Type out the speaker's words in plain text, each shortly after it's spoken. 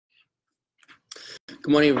Good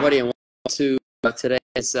morning, everybody, and welcome to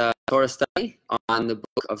today's Torah study on the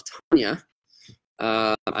book of Tanya.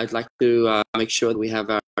 I'd like to make sure that we have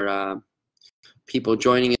our people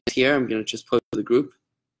joining us here. I'm going to just post the group.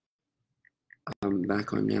 I'm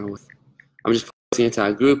back on now. I'm just posting it to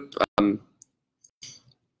our group.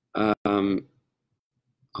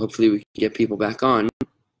 Hopefully we can get people back on.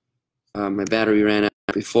 My battery ran out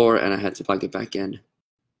before, and I had to plug it back in.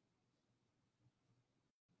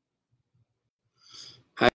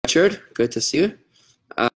 Hi, Richard. Good to see you.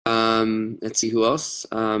 Let's see who else.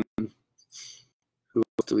 Who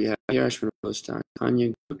else do we have here? I should post our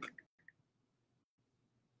Tanya group.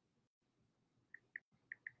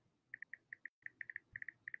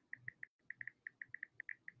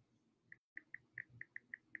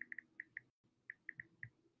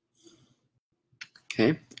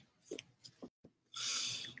 Okay.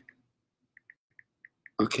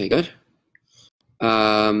 Okay, good.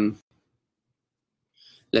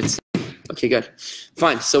 Let's see. Okay, good.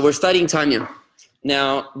 Fine. So we're studying Tanya.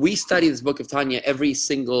 Now, we study this book of Tanya every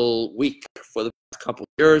single week for the past couple of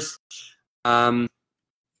years.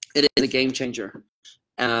 It is a game changer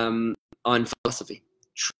on philosophy.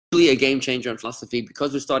 Truly a game changer on philosophy.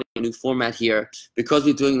 Because we're starting a new format here, because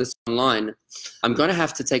we're doing this online, I'm going to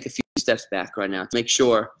have to take a few steps back right now to make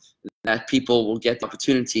sure that people will get the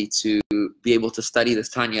opportunity to be able to study this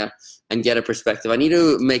Tanya and get a perspective. I need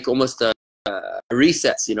to make almost a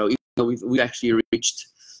resets, even though we've actually reached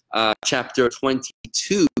chapter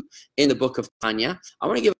 22 in the book of Tanya. I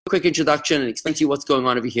want to give a quick introduction and explain to you what's going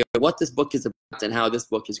on over here, what this book is about, and how this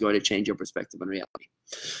book is going to change your perspective on reality.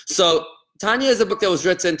 So Tanya is a book that was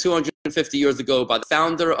written 250 years ago by the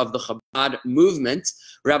founder of the Chabad movement,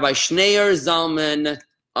 Rabbi Schneur Zalman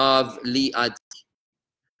of Liadi.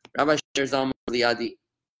 Rabbi Schneur Zalman of Liadi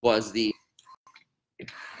was the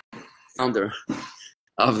founder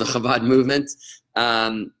of the Chabad movement,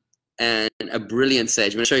 and a brilliant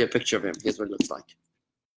sage. I'm going to show you a picture of him. Here's what it looks like.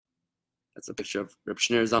 That's a picture of Rabbi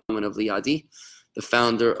Schneur Zalman of Liadi, the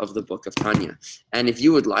founder of the book of Tanya. And if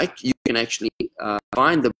you would like, you can actually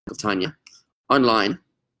find the book of Tanya online.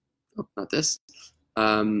 Oh, not this.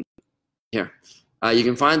 Here. You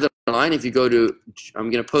can find it online if you go to, I'm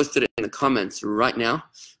going to post it in the comments right now,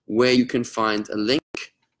 where you can find a link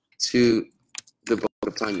to the book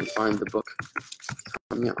of Tanya. Find the book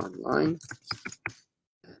Tanya online.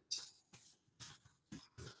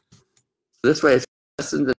 This way, it's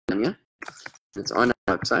lessons in Tanya. It's on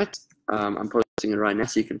our website. I'm posting it right now,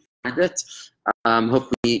 so you can find it.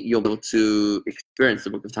 Hopefully, you'll be able to experience the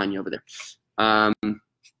book of Tanya over there.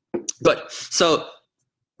 Good. So,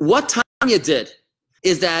 what Tanya did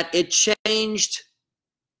is that it changed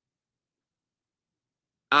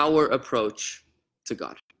our approach to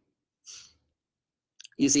God.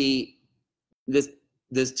 You see,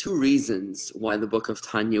 there's two reasons why the book of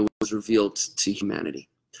Tanya was revealed to humanity.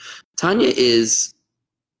 Tanya is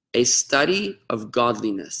a study of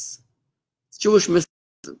godliness. It's Jewish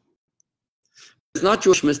mysticism. It's not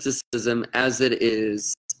Jewish mysticism as it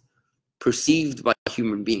is perceived by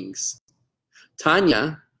human beings.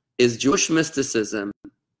 Tanya is Jewish mysticism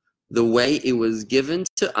the way it was given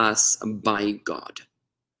to us by God.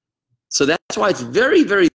 So that's why it's very,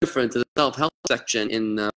 very different to the self-help section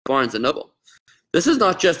in Barnes & Noble. This is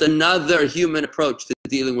not just another human approach to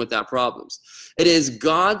dealing with our problems. It is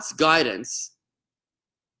God's guidance.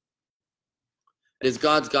 It is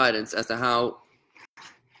God's guidance as to how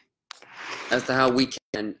we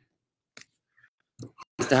can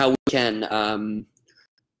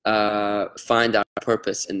find our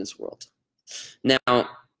purpose in this world. Now,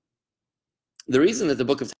 the reason that the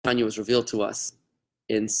book of Tanya was revealed to us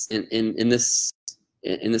in this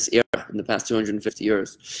era, in the past 250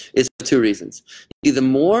 years, is for two reasons. The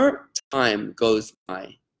more time goes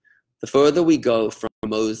by, the further we go from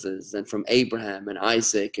Moses and from Abraham and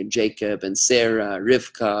Isaac and Jacob and Sarah,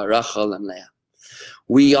 Rivka, Rachel, and Leah.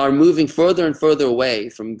 We are moving further and further away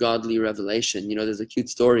from godly revelation. There's a cute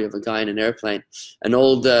story of a guy in an airplane, an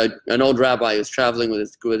old rabbi who's traveling with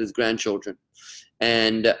his grandchildren,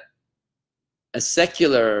 and a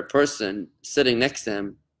secular person sitting next to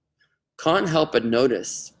him can't help but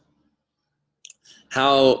notice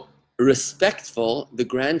how respectful the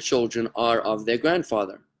grandchildren are of their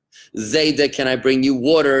grandfather. Zayda, can I bring you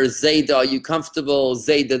water? Zayda, are you comfortable?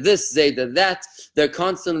 Zayda this, Zayda that. They're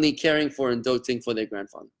constantly caring for and doting for their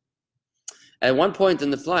grandfather. At one point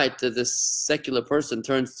in the flight, this secular person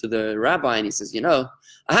turns to the rabbi and he says, I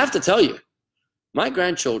have to tell you, my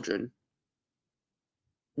grandchildren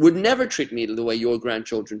would never treat me the way your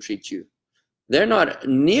grandchildren treat you. They're not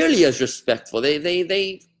nearly as respectful.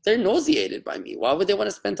 They They're nauseated by me. Why would they want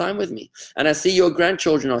to spend time with me? And I see your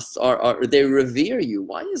grandchildren they revere you.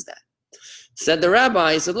 Why is that? Said the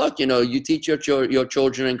rabbi, he said, look, you teach your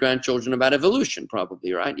children and grandchildren about evolution,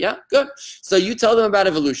 probably, right? Yeah, good. So you tell them about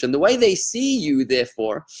evolution. The way they see you,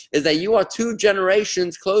 therefore, is that you are 2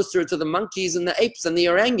 generations closer to the monkeys and the apes and the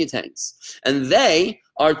orangutans. And they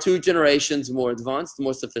are 2 generations more advanced,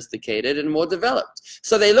 more sophisticated, and more developed.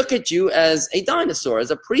 So they look at you as a dinosaur,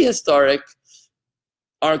 as a prehistoric,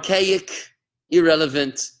 archaic,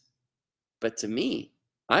 irrelevant. But to me,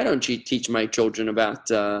 I don't teach my children about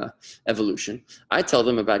evolution. I tell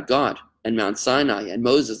them about God and Mount Sinai and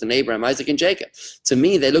Moses and Abraham, Isaac and Jacob. To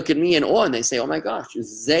me, they look at me in awe and they say, oh my gosh,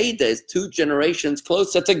 Zayda is 2 generations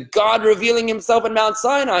closer to God revealing himself in Mount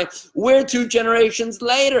Sinai. We're 2 generations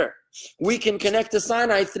later. We can connect to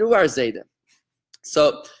Sinai through our Zayda.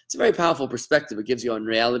 So it's a very powerful perspective. It gives you on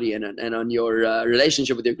reality and on your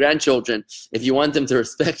relationship with your grandchildren if you want them to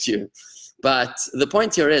respect you. But the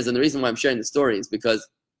point here is, and the reason why I'm sharing the story is because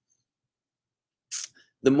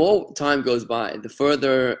the more time goes by, the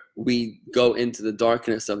further we go into the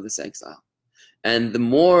darkness of this exile. And the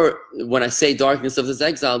more, when I say darkness of this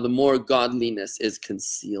exile, the more godliness is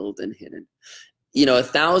concealed and hidden.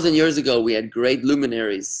 1,000 years ago, we had great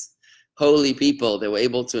luminaries, holy people that were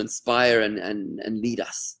able to inspire and lead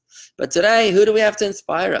us. But today, who do we have to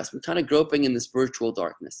inspire us? We're kind of groping in the spiritual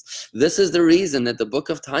darkness. This is the reason that the book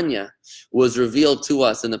of Tanya was revealed to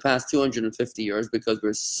us in the past 250 years, because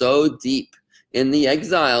we're so deep in the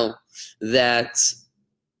exile that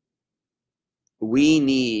we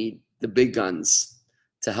need the big guns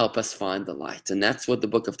to help us find the light. And that's what the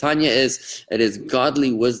book of Tanya is. It is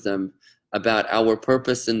godly wisdom about our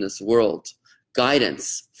purpose in this world,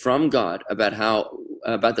 guidance from God about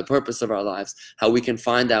the purpose of our lives, how we can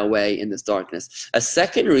find our way in this darkness. A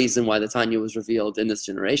second reason why the Tanya was revealed in this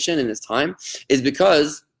generation, in this time, is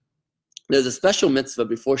because there's a special mitzvah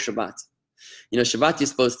before Shabbat. Shabbat, you're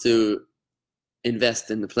supposed to invest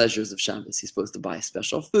in the pleasures of Shabbos. You're supposed to buy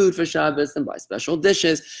special food for Shabbos and buy special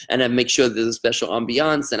dishes and then make sure there's a special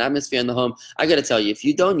ambiance and atmosphere in the home. I got to tell you, if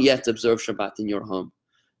you don't yet observe Shabbat in your home,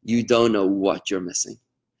 you don't know what you're missing.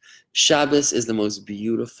 Shabbos is the most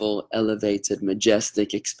beautiful, elevated,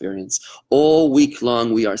 majestic experience. All week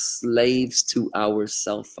long, we are slaves to our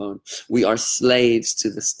cell phone. We are slaves to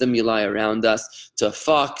the stimuli around us, to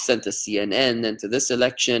Fox and to CNN and to this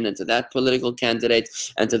election and to that political candidate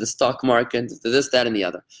and to the stock market and to this, that, and the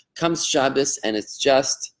other. Comes Shabbos and it's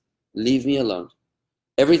just, leave me alone.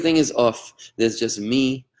 Everything is off. There's just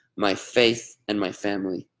me, my faith, and my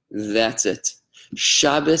family. That's it.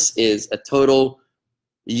 Shabbos is a total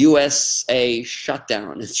USA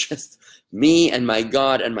shutdown. It's just me and my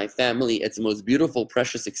God and my family. It's the most beautiful,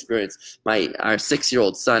 precious experience. Our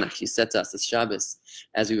 6-year-old son actually said to us this Shabbos,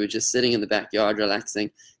 as we were just sitting in the backyard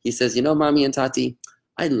relaxing, he says, Mommy and Tati,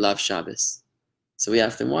 I love Shabbos. So we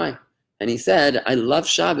asked him why. And he said, I love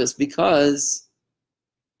Shabbos because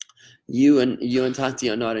you and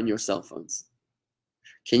Tati are not in your cell phones.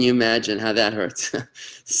 Can you imagine how that hurts?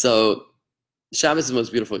 So Shabbos is the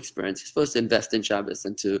most beautiful experience. You're supposed to invest in Shabbos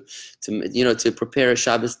and to prepare a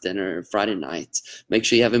Shabbos dinner Friday night. Make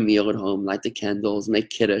sure you have a meal at home, light the candles, make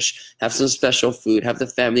kiddush, have some special food, have the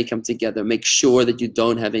family come together. Make sure that you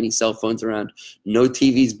don't have any cell phones around, no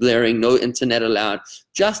TVs blaring, no internet allowed.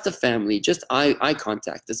 Just the family, just eye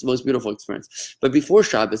contact. It's the most beautiful experience. But before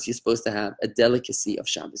Shabbos, you're supposed to have a delicacy of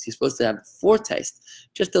Shabbos. You're supposed to have a foretaste,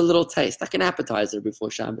 just a little taste, like an appetizer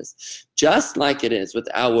before Shabbos. Just like it is with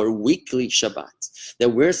our weekly Shabbat, that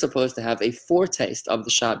we're supposed to have a foretaste of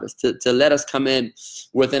the Shabbos, to let us come in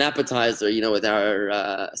with an appetizer, with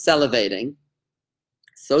our salivating.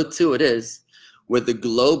 So too it is with the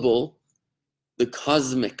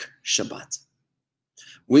cosmic Shabbat.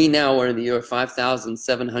 We now are in the year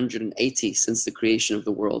 5,780 since the creation of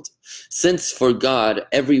the world. Since for God,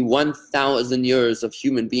 every 1,000 years of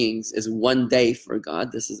human beings is one day for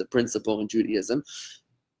God. This is a principle in Judaism.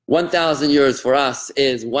 1,000 years for us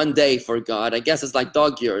is one day for God. I guess it's like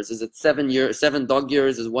dog years. Is it 7 years? 7 dog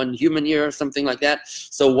years is one human year, something like that.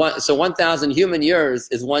 So 1,000 human years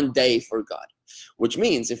is one day for God. Which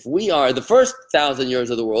means if we are, the first 1,000 years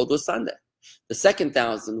of the world was Sunday. The second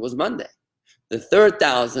 1,000 was Monday. The third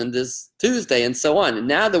 1,000 is Tuesday, and so on. And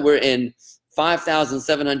now that we're in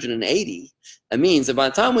 5,780, it means that by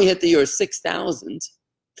the time we hit the year 6,000,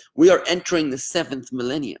 we are entering the 7th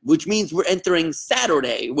millennium, which means we're entering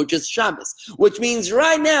Saturday, which is Shabbos, which means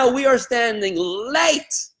right now we are standing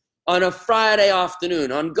late on a Friday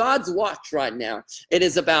afternoon. On God's watch right now, it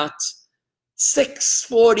is about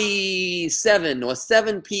 6:47 or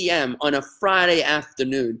 7 p.m. on a Friday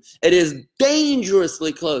afternoon. It is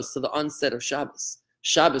dangerously close to the onset of Shabbos.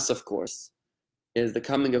 Shabbos, of course, is the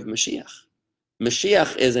coming of Mashiach.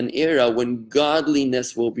 Mashiach is an era when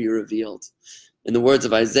godliness will be revealed. In the words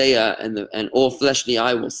of Isaiah, and all fleshly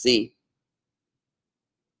eye will see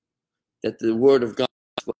that the word of God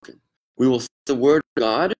is spoken. We will see the word of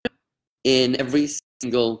God in every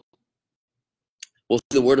single. We'll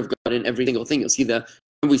see the word of God in every single thing. You'll see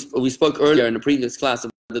we spoke earlier in the previous class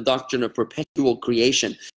about the doctrine of perpetual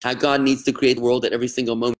creation, how God needs to create the world at every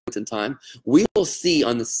single moment in time. We will see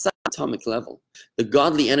on the subatomic level the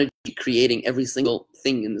godly energy creating every single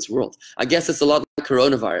thing in this world. I guess it's a lot like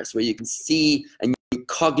coronavirus, where you can see and you're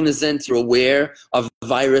cognizant, you're aware of the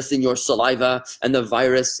virus in your saliva and the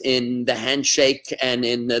virus in the handshake and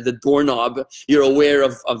in the doorknob. You're aware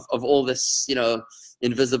of all this,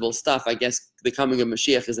 invisible stuff. I guess the coming of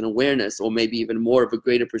Mashiach is an awareness, or maybe even more of a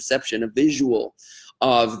greater perception, a visual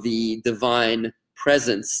of the divine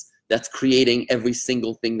presence that's creating every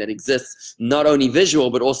single thing that exists. Not only visual,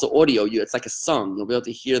 but also audio. It's like a song. You'll be able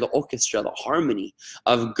to hear the orchestra, the harmony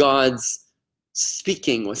of God's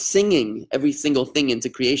speaking or singing every single thing into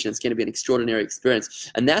creation. It's going to be an extraordinary experience.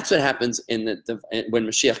 And that's what happens when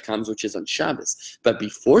Mashiach comes, which is on Shabbos. But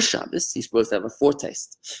before Shabbos, he's supposed to have a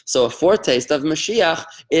foretaste. So a foretaste of Mashiach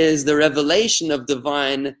is the revelation of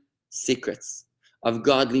divine secrets, of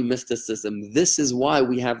godly mysticism. This is why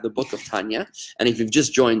we have the book of Tanya. And if you've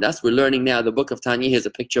just joined us, we're learning now the book of Tanya. Here's a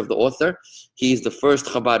picture of the author. He's the first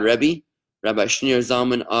Chabad Rabbi, Rabbi Shneur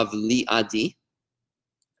Zalman of Liadi.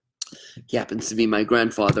 He happens to be my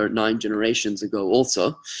grandfather 9 generations ago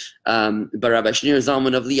also. But Rabbi Shneur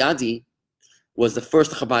Zalman of Liadi was the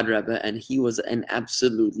first Chabad Rebbe, and he was an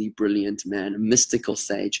absolutely brilliant man, a mystical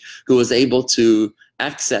sage, who was able to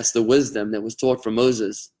access the wisdom that was taught from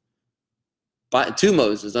Moses, to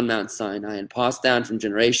Moses on Mount Sinai, and passed down from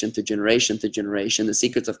generation to generation to generation, the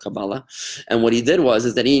secrets of Kabbalah. And what he did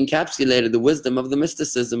is that he encapsulated the wisdom of the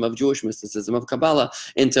mysticism, of Jewish mysticism, of Kabbalah,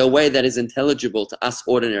 into a way that is intelligible to us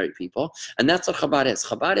ordinary people. And that's what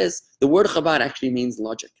Chabad is. The word Chabad actually means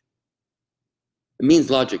logic. It means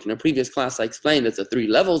logic. In a previous class, I explained it's the 3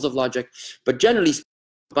 levels of logic, but generally,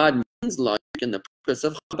 Chabad means logic, and the purpose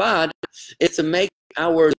of Chabad is to make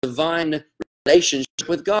our divine relationship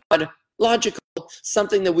with God logical,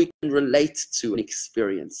 something that we can relate to and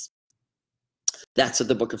experience. That's what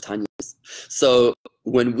the book of Tanya is. So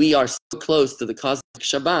when we are so close to the cosmic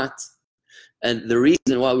Shabbat, and the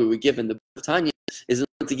reason why we were given the book of Tanya is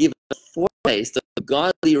to give us a foretaste of the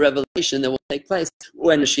godly revelation that will take place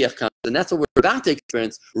when Mashiach comes. And that's what we're about to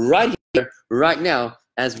experience right here, right now,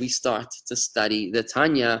 as we start to study the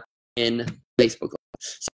Tanya in Facebook.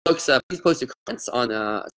 So folks, please post your comments on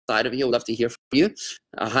the side of here. We'd love to hear from you.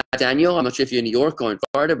 Hi, Daniel. I'm not sure if you're in New York or in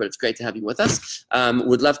Florida, but it's great to have you with us.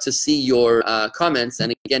 Would love to see your comments.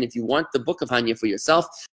 And again, if you want the book of Tanya for yourself,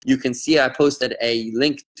 you can see I posted a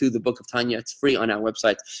link to the book of Tanya. It's free on our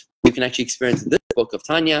website. You can actually experience this book of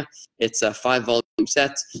Tanya. It's a 5-volume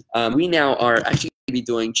set. We now are actually going to be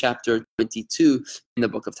doing chapter 22 in the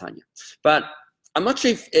book of Tanya. But I'm not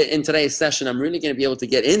sure if in today's session I'm really going to be able to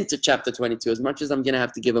get into chapter 22 as much as I'm going to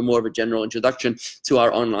have to give a more of a general introduction to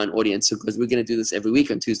our online audience, because we're going to do this every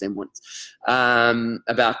week on Tuesday mornings,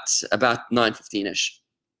 about 9:15ish.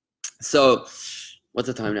 So what's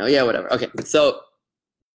the time now? Yeah, whatever. Okay, so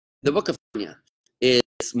the book of Tanya is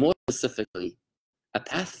more specifically a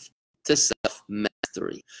path to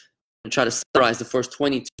self-mastery. I'll try to summarize the first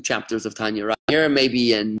 22 chapters of Tanya right here,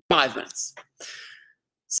 maybe in 5 minutes.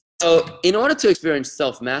 So in order to experience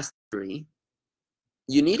self-mastery,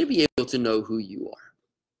 you need to be able to know who you are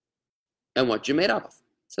and what you're made up of.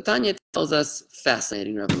 So Tanya tells us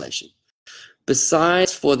fascinating revelation.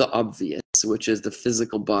 Besides for the obvious, which is the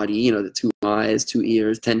physical body, the 2 eyes, 2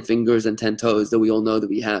 ears, 10 fingers, and 10 toes that we all know that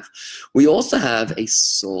we have, we also have a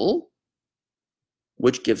soul,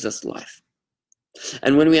 which gives us life.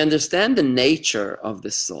 And when we understand the nature of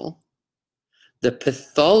the soul, the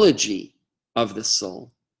pathology of the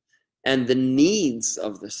soul, and the needs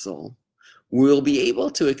of the soul, we'll be able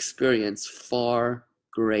to experience far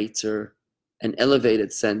greater and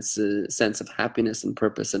elevated sense of happiness and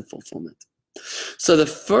purpose and fulfillment. So the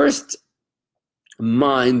first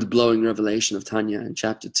mind-blowing revelation of Tanya in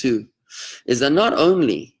chapter 2 is that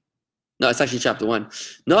it's actually chapter 1.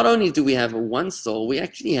 Not only do we have 1 soul, we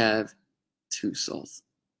actually have 2 souls.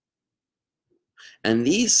 And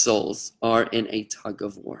these souls are in a tug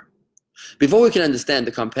of war. Before we can understand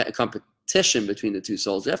the competition between the 2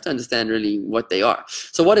 souls, we have to understand really what they are.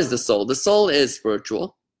 So what is the soul? The soul is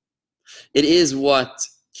spiritual. It is what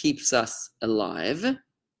keeps us alive.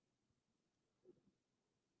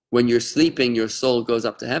 When you're sleeping, your soul goes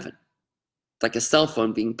up to heaven. It's like a cell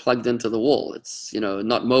phone being plugged into the wall. It's,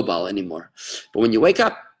 not mobile anymore. But when you wake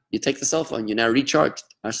up, you take the cell phone, you're now recharged.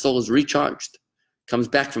 Our soul is recharged. Comes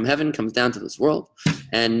back from heaven, comes down to this world,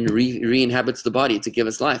 and re-inhabits the body to give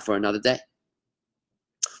us life for another day.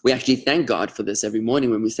 We actually thank God for this every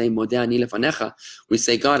morning when we say, Modeh ani lefanecha. We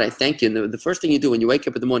say, God, I thank you. And the first thing you do when you wake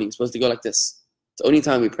up in the morning, you're supposed to go like this. It's the only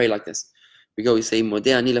time we pray like this. We say,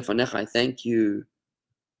 Modeh ani lefanecha. I thank you,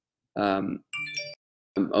 oh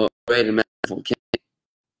great and merciful King,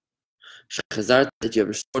 that you have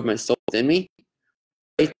restored my soul within me.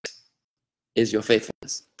 Great is your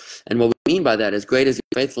faithfulness. And what we mean by that is, great is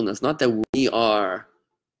your faithfulness, not that we are,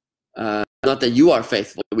 not that you are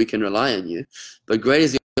faithful, we can rely on you, but great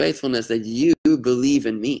is your faithfulness that you believe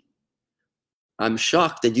in me. I'm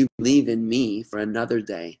shocked that you believe in me for another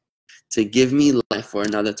day, to give me life for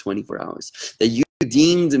another 24 hours, that you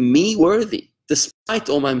deemed me worthy, despite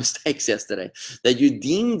all my mistakes yesterday, that you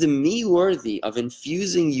deemed me worthy of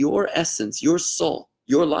infusing your essence, your soul,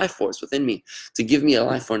 your life force within me to give me a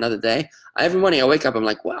life for another day. Every morning I wake up, I'm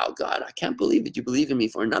like, wow, God, I can't believe it. You believe in me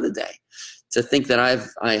for another day. To think that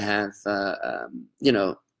I have,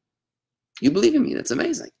 you believe in me. That's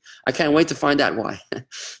amazing. I can't wait to find out why.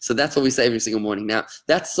 So that's what we say every single morning. Now,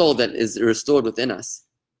 that soul that is restored within us.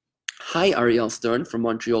 Hi, Ariel Stern from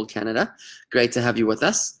Montreal, Canada. Great to have you with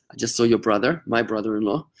us. I just saw your brother, my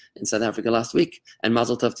brother-in-law, in South Africa last week. And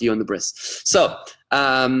mazel tov to you on the bris. So,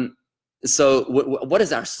 what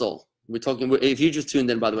is our soul? We're talking, if you just tuned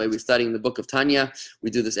in, by the way, we're studying the book of Tanya. We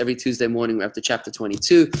do this every Tuesday morning. We're up to chapter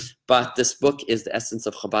 22. But this book is the essence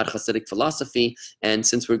of Chabad Chassidic philosophy. And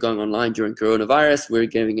since we're going online during coronavirus, we're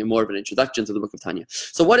giving it more of an introduction to the book of Tanya.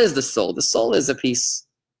 So what is the soul? The soul is a piece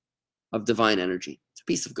of divine energy. It's a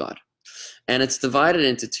piece of God. And it's divided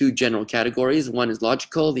into two general categories. One is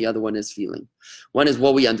logical, the other one is feeling. One is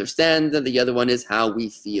what we understand, and the other one is how we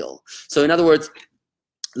feel. So in other words,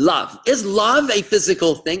 love. Is love a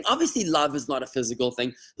physical thing? Obviously, love is not a physical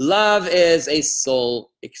thing. Love is a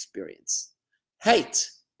soul experience. Hate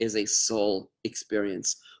is a soul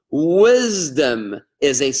experience. Wisdom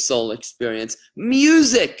is a soul experience.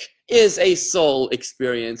 Music is a soul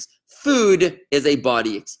experience. Food is a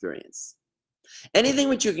body experience. Anything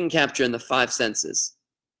which you can capture in the five senses,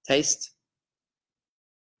 taste,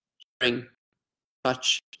 hearing,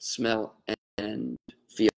 touch, smell, and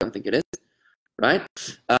feel, I think it is, right?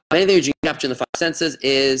 Anything which you can capture in the five senses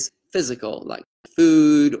is physical, like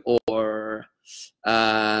food or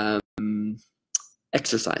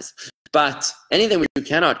exercise. But anything which you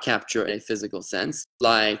cannot capture in a physical sense,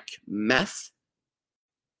 like math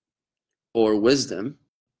or wisdom,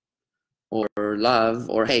 or love,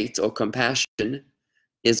 or hate, or compassion,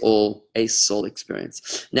 is all a soul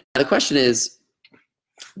experience. Now, the question is,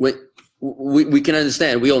 we can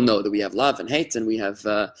understand, we all know that we have love and hate, and we have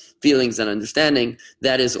feelings and understanding.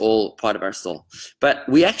 That is all part of our soul. But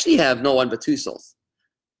we actually have no one but two souls.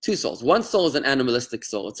 Two souls. One soul is an animalistic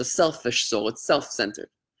soul. It's a selfish soul. It's self-centered.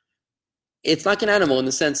 It's like an animal in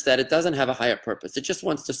the sense that it doesn't have a higher purpose. It just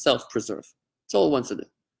wants to self-preserve. That's all it wants to do.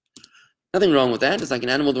 Nothing wrong with that. It's like an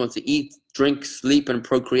animal that wants to eat, drink, sleep, and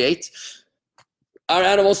procreate. Our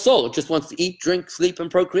animal soul just wants to eat, drink, sleep, and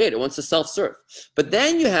procreate. It wants to self-serve. But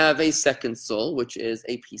then you have a second soul, which is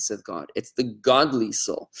a piece of God. It's the godly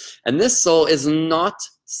soul. And this soul is not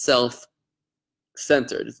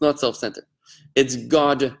self-centered. It's not self-centered. It's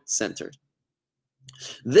God-centered.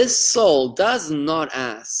 This soul does not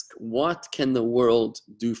ask, what can the world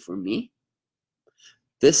do for me?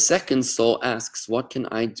 This second soul asks, what can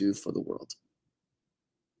I do for the world?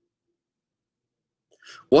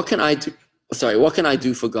 What can I do? What can I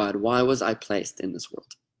do for God? Why was I placed in this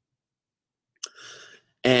world?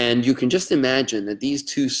 And you can just imagine that these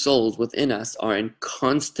two souls within us are in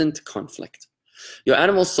constant conflict. Your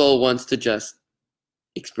animal soul wants to just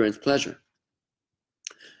experience pleasure.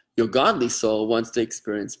 Your godly soul wants to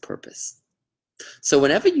experience purpose. So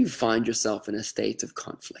whenever you find yourself in a state of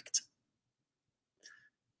conflict,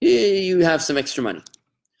 you have some extra money,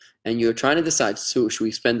 and you're trying to decide, so should we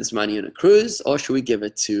spend this money on a cruise, or should we give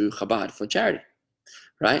it to Chabad for charity,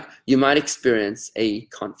 right? You might experience a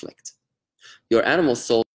conflict. Your animal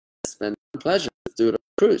soul spends on pleasure, let's do it on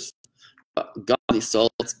a cruise. Godly soul,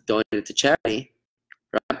 let's donate it to charity,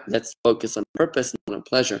 right? Let's focus on purpose, not on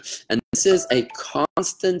pleasure. And this is a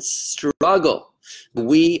constant struggle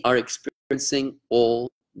we are experiencing all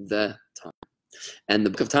the time. And the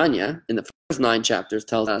book of Tanya, in the first 9 chapters,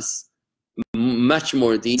 tells us much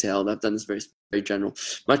more detail. I've done this very, very general,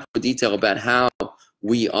 much more detail about how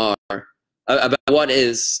we are, about what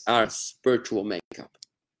is our spiritual makeup.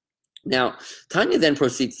 Now, Tanya then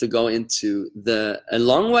proceeds to go into a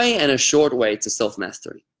long way and a short way to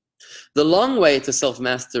self-mastery. The long way to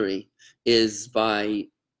self-mastery is by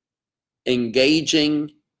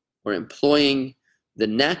engaging or employing the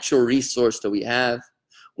natural resource that we have,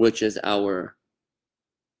 which is our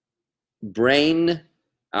brain,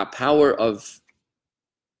 our power of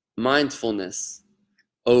mindfulness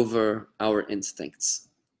over our instincts.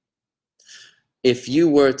 If you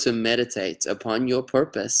were to meditate upon your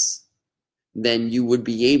purpose, then you would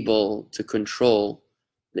be able to control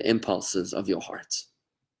the impulses of your heart.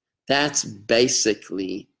 That's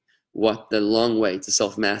basically what the long way to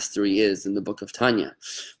self-mastery is in the book of Tanya,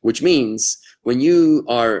 which means when you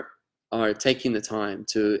are taking the time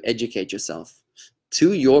to educate yourself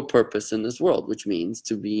to your purpose in this world, which means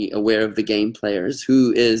to be aware of the game players,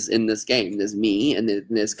 who is in this game. There's me, and then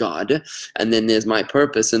there's God, and then there's my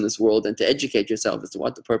purpose in this world, and to educate yourself as to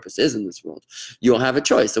what the purpose is in this world. You'll have a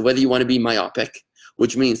choice of whether you want to be myopic,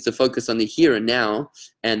 which means to focus on the here and now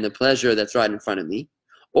and the pleasure that's right in front of me,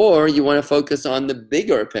 or you want to focus on the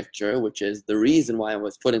bigger picture, which is the reason why I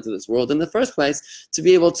was put into this world in the first place, to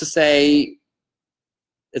be able to say,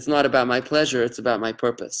 it's not about my pleasure, it's about my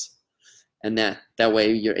purpose. And that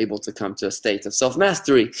way you're able to come to a state of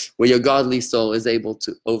self-mastery where your godly soul is able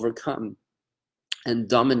to overcome and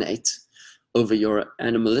dominate over your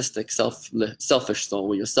animalistic, selfish soul,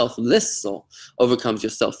 where your selfless soul overcomes your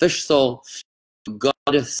selfish soul.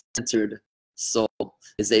 God-centered soul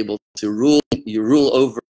is able to rule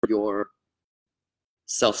over your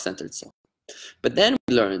self-centered soul. But then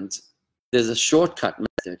we learned there's a shortcut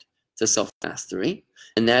method to self-mastery,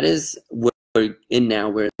 and that is we're in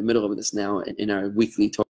the middle of this now in our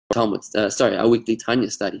weekly our weekly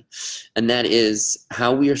Tanya study, and that is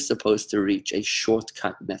how we are supposed to reach a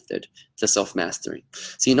shortcut method to self-mastery.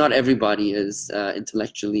 See, not everybody is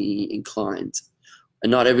intellectually inclined,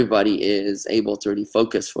 and not everybody is able to really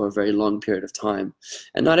focus for a very long period of time,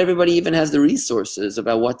 and not everybody even has the resources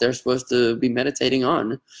about what they're supposed to be meditating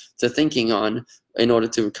on, to thinking on, in order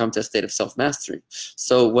to come to a state of self-mastery.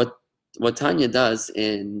 So what Tanya does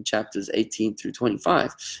in chapters 18 through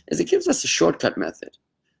 25 is it gives us a shortcut method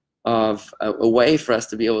of a way for us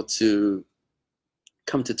to be able to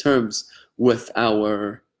come to terms with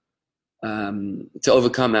our to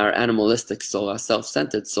overcome our animalistic soul, our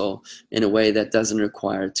self-centered soul, in a way that doesn't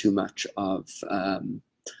require too much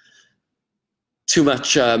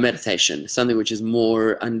meditation, something which is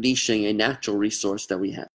more unleashing a natural resource that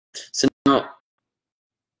we have. So now,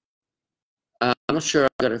 I'm not sure, I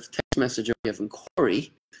got a text message over here from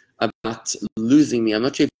Corey about losing me. I'm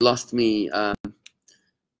not sure if you lost me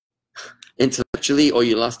intellectually or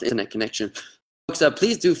you lost the internet connection. Folks,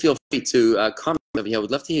 please do feel free to comment over here. I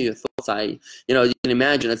would love to hear your thoughts. You can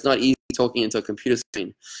imagine it's not easy talking into a computer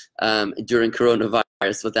screen during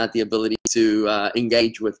coronavirus without the ability to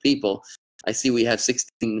engage with people. I see we have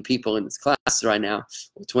 16 people in this class right now,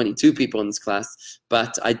 or 22 people in this class,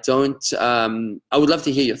 but I would love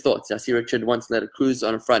to hear your thoughts. I see Richard wants to let a cruise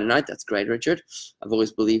on a Friday night. That's great, Richard. I've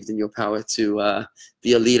always believed in your power to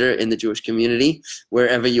be a leader in the Jewish community,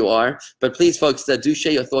 wherever you are. But please, folks, do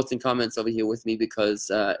share your thoughts and comments over here with me, because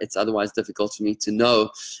it's otherwise difficult for me to know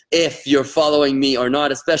if you're following me or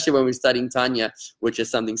not, especially when we're studying Tanya, which is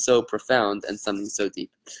something so profound and something so deep.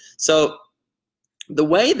 So the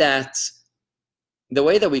way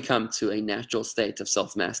that we come to a natural state of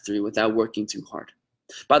self-mastery without working too hard.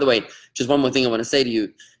 By the way, just one more thing I want to say to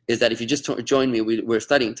you is that if you just join me, we're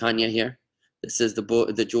studying Tanya here. This is the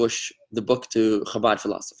book to Chabad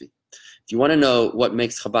philosophy. If you want to know what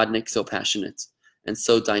makes Chabadnik so passionate and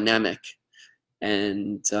so dynamic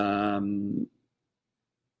and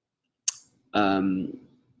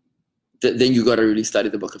then you got to really study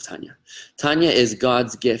the book of Tanya. Tanya is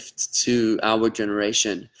God's gift to our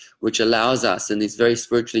generation, which allows us in these very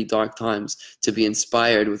spiritually dark times to be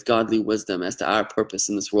inspired with godly wisdom as to our purpose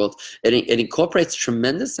in this world. It incorporates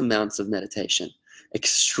tremendous amounts of meditation,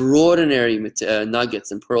 extraordinary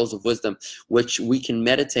nuggets and pearls of wisdom, which we can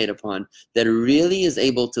meditate upon, that really is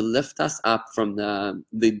able to lift us up from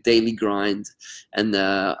the daily grind and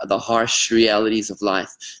the harsh realities of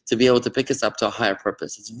life, to be able to pick us up to a higher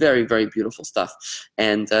purpose. It's very, very beautiful stuff,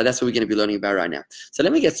 and that's what we're going to be learning about right now. So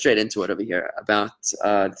let me get straight into it over here about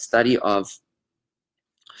the study of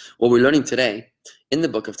what we're learning today in the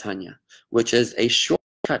book of Tanya, which is a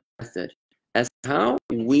shortcut method as how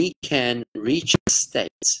we can reach a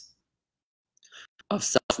state of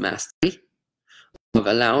self-mastery, of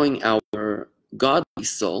allowing our godly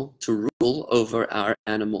soul to rule over our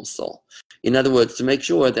animal soul. In other words, to make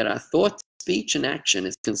sure that our thought, speech, and action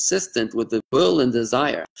is consistent with the will and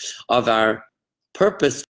desire of our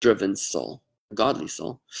purpose-driven soul, godly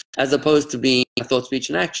soul, as opposed to being our thought, speech,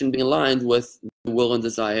 and action being aligned with the will and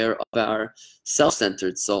desire of our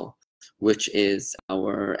self-centered soul, which is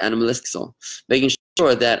our animalistic soul, making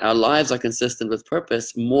sure that our lives are consistent with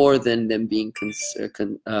purpose more than them being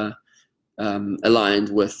aligned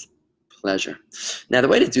with pleasure. Now, the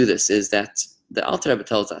way to do this is that the Alter Rebbe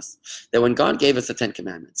tells us that when God gave us the 10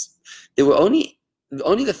 Commandments, there were only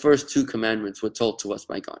the first 2 commandments were told to us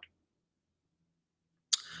by God.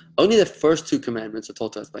 Only the first 2 commandments were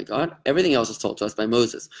told to us by God. Everything else was told to us by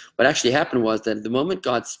Moses. What actually happened was that the moment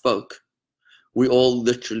God spoke, we all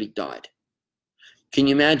literally died. Can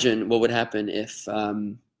you imagine what would happen if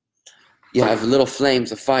you have little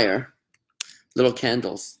flames of fire, little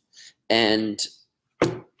candles, and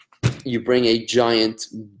you bring a giant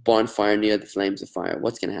bonfire near the flames of fire?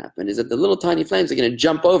 What's going to happen is that the little tiny flames are going to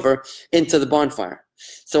jump over into the bonfire.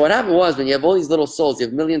 So what happened was, when you have all these little souls, you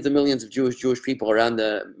have millions and millions of Jewish people around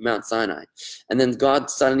the Mount Sinai, and then God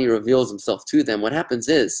suddenly reveals himself to them. What happens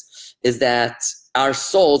is that our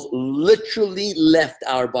souls literally left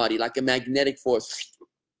our body like a magnetic force,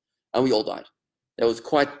 and we all died. That was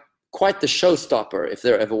quite the showstopper, if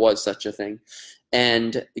there ever was such a thing.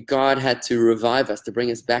 And God had to revive us, to bring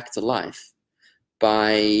us back to life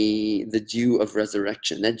by the dew of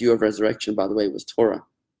resurrection. That dew of resurrection, by the way, was Torah.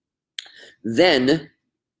 Then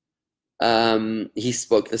he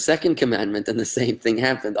spoke the second commandment, and the same thing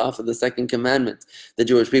happened. After the second commandment, the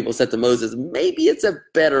Jewish people said to Moses, maybe it's a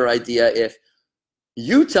better idea if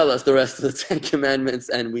you tell us the rest of the 10 commandments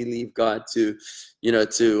and we leave God to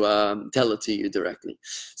tell it to you directly.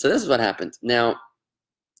 So this is what happened. Now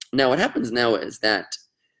what happens now is that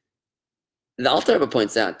the Alter Rebbe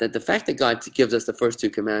points out that the fact that God gives us the first 2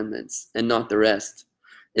 commandments and not the rest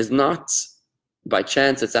is not by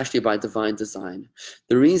chance, it's actually by divine design.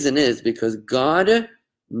 The reason is because God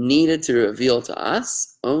needed to reveal to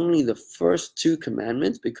us only the first 2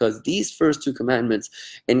 commandments, because these first 2 commandments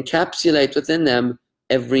encapsulate within them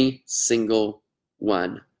every single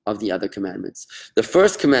one of the other commandments. The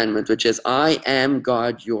first commandment, which is, I am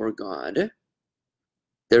God, your God.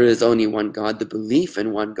 There is only one God, the belief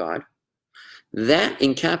in one God. That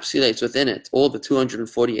encapsulates within it all the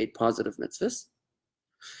 248 positive mitzvahs.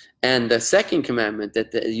 And the second commandment,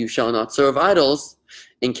 that you shall not serve idols,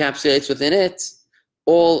 encapsulates within it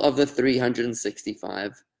all of the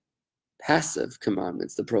 365 passive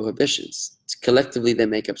commandments, the prohibitions. Collectively, they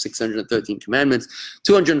make up 613 commandments,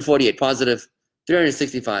 248 positive,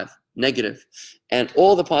 365 negative. And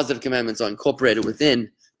all the positive commandments are incorporated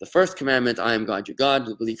within the first commandment, I am God, your God,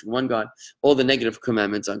 the belief in one God. All the negative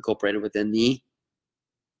commandments are incorporated within the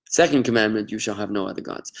second commandment, you shall have no other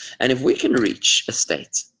gods. And if we can reach a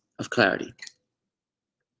state of clarity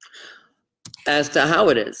as to how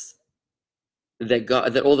it is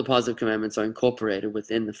that all the positive commandments are incorporated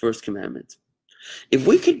within the first commandment, if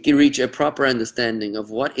we could reach a proper understanding of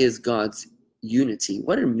what is God's unity,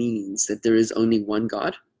 what it means that there is only one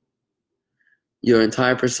God, your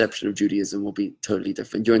entire perception of Judaism will be totally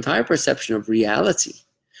different. Your entire perception of reality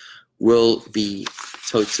will be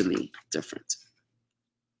totally different.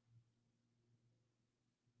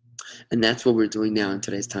 And that's what we're doing now in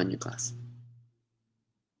today's Tanya class.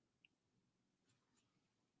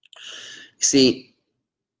 See,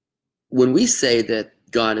 when we say that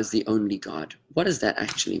God is the only God, what does that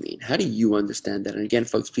actually mean? How do you understand that? And again,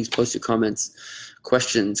 folks, please post your comments,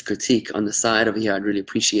 questions, critique on the side over here. I'd really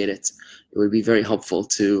appreciate it. It would be very helpful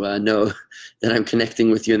to know that I'm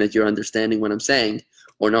connecting with you and that you're understanding what I'm saying,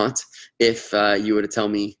 or not, if you were to tell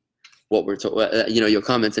me what we're your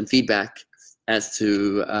comments and feedback as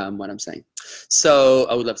to what I'm saying. So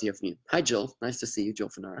I would love to hear from you. Hi, Jill. Nice to see you, Jill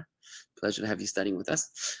Fanara. Pleasure to have you studying with us.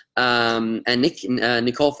 And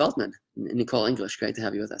Nicole Feldman, Nicole English, great to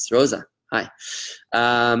have you with us. Rosa, hi.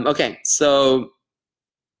 Okay, so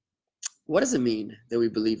what does it mean that we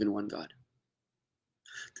believe in one God?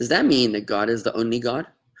 Does that mean that God is the only God?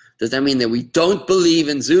 Does that mean that we don't believe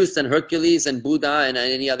in Zeus and Hercules and Buddha and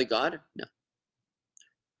any other God? No.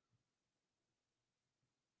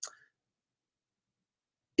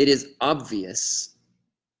 It is obvious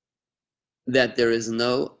that there is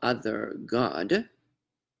no other God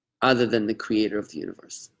other than the creator of the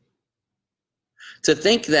universe. To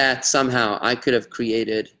think that somehow I could have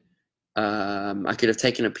created, I could have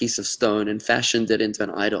taken a piece of stone and fashioned it into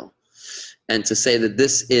an idol, and to say that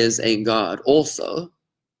this is a God also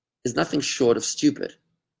is nothing short of stupid.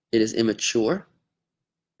 It is immature.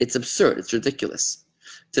 It's absurd. It's ridiculous.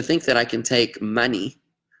 To think that I can take money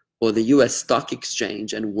or the US stock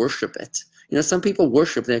exchange and worship it. You know, some people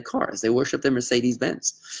worship their cars. They worship their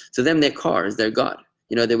Mercedes-Benz. To them, their car is their God.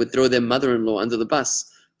 You know, they would throw their mother-in-law under the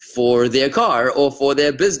bus for their car or for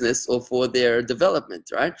their business or for their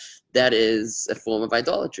development, right? That is a form of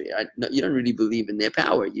idolatry. Right? No, you don't really believe in their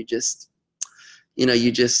power. You just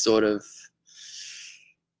You just sort of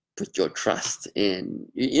put your trust in.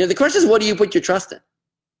 The question is, what do you put your trust in?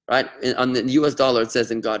 Right? On the US dollar, it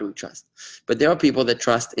says, in God we trust. But there are people that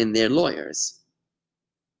trust in their lawyers.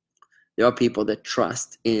 There are people that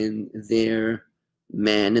trust in their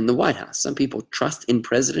man in the White House. Some people trust in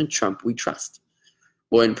President Trump, we trust.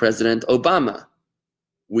 Or in President Obama,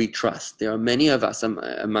 we trust. There are many of us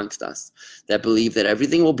amongst us that believe that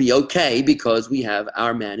everything will be okay because we have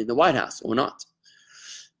our man in the White House, or not.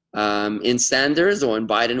 In Sanders or in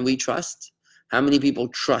Biden, we trust. How many people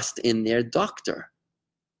trust in their doctor?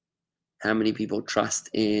 How many people trust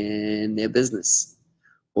in their business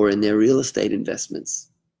or in their real estate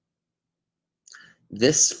investments?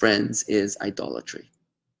 This, friends, is idolatry.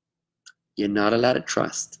 You're not allowed to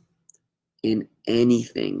trust in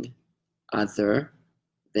anything other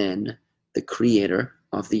than the creator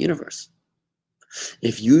of the universe.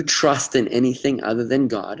 If you trust in anything other than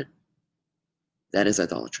God, that is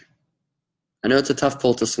idolatry. I know it's a tough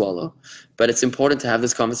pill to swallow, but it's important to have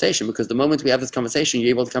this conversation, because the moment we have this conversation, you're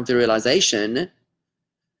able to come to the realization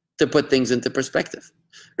to put things into perspective.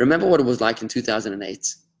 Remember what it was like in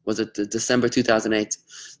 2008. Was it December 2008,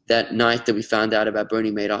 that night that we found out about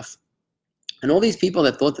Bernie Madoff? And all these people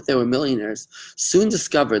that thought that they were millionaires soon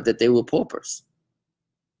discovered that they were paupers,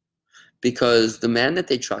 because the man that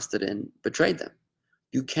they trusted in betrayed them.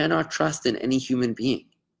 You cannot trust in any human being.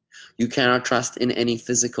 You cannot trust in any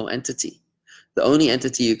physical entity. The only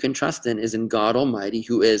entity you can trust in is in God Almighty,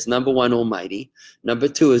 who is, number one, almighty, number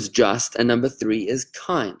two is just, and number three is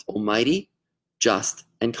kind. Almighty, just,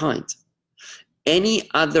 and kind. Any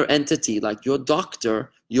other entity, like your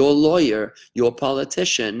doctor, your lawyer, your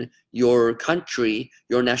politician, your country,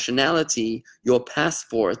 your nationality, your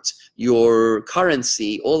passport, your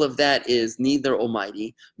currency, all of that is neither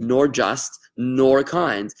almighty, nor just, nor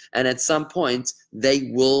kind. And at some point, they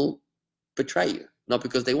will betray you. Not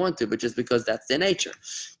because they want to, but just because that's their nature.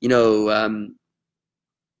 The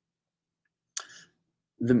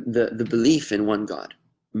belief in one God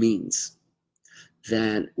means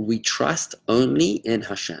that we trust only in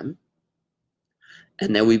Hashem,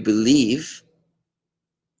 and that we believe,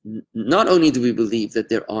 not only do we believe that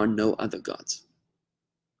there are no other gods.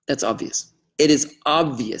 That's obvious. It is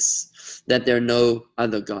obvious that there are no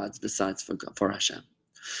other gods besides for Hashem.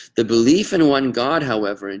 The belief in one God,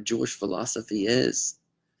 however, in Jewish philosophy is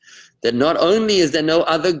that not only is there no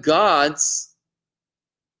other gods,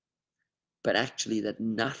 but actually that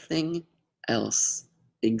nothing else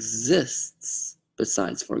exists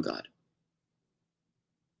besides for God.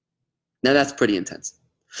 Now that's pretty intense.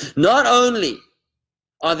 Not only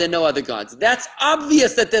are there no other gods, that's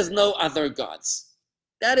obvious that there's no other gods.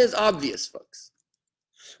 That is obvious, folks.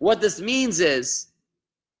 What this means is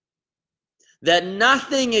that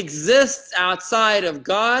nothing exists outside of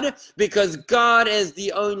God, because God is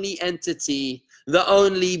the only entity, the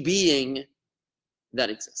only being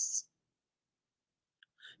that exists.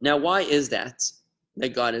 Now, why is that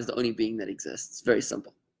God is the only being that exists? It's very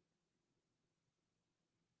simple.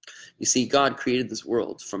 You see, God created this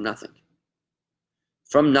world from nothing.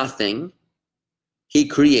 From nothing, he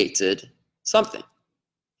created something.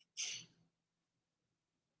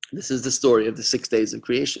 This is the story of the 6 days of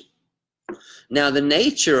creation. Now, the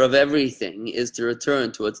nature of everything is to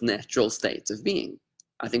return to its natural state of being.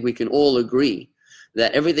 I think we can all agree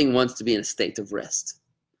that everything wants to be in a state of rest.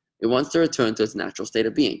 It wants to return to its natural state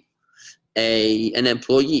of being. An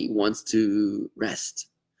employee wants to rest.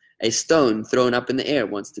 A stone thrown up in the air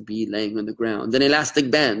wants to be laying on the ground. An elastic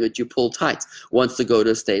band which you pull tight wants to go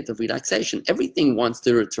to a state of relaxation. Everything wants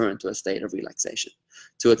to return to a state of relaxation,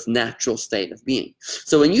 to its natural state of being.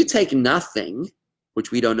 So when you take nothing,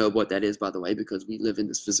 which we don't know what that is, by the way, because we live in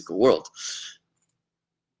this physical world.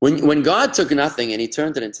 When God took nothing and he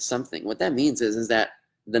turned it into something, what that means is that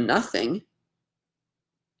the nothing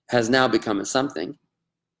has now become a something.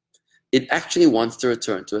 It actually wants to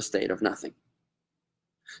return to a state of nothing.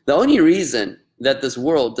 The only reason that this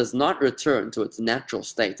world does not return to its natural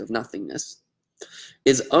state of nothingness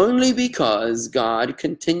is only because God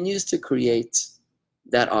continues to create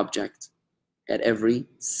that object at every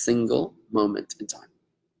single moment in time.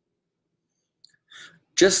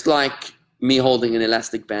 Just like me holding an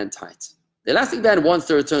elastic band tight. The elastic band wants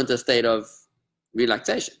to return to a state of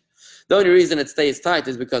relaxation. The only reason it stays tight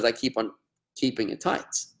is because I keep on keeping it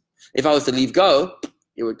tight. If I was to leave go,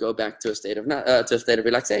 it would go back to a state of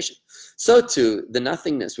relaxation. So too, the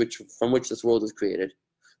nothingness from which this world was created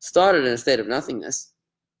started in a state of nothingness,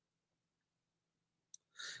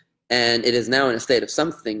 and it is now in a state of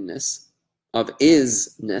somethingness, of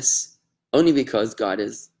isness, only because God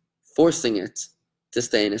is forcing it to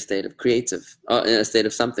stay in a state of in a state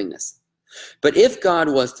of somethingness. But if God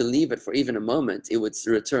was to leave it for even a moment, it would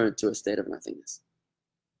return to a state of nothingness.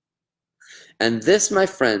 And this, my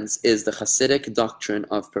friends, is the Chassidic doctrine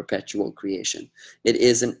of perpetual creation. It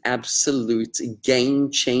is an absolute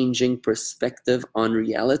game-changing perspective on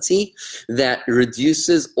reality that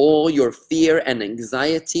reduces all your fear and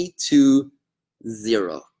anxiety to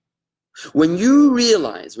zero. When you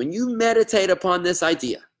realize, when you meditate upon this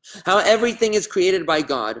idea, how everything is created by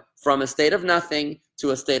God from a state of nothing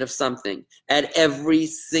to a state of something at every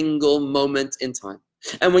single moment in time.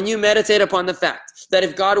 And when you meditate upon the fact that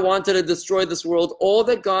if God wanted to destroy this world, all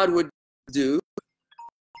that God would do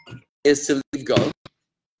is to leave go,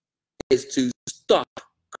 is to stop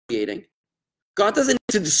creating. God doesn't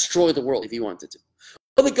need to destroy the world if he wanted to.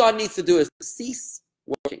 All that God needs to do is to cease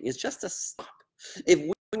working. It's just to stop. If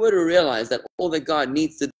we were to realize that all that God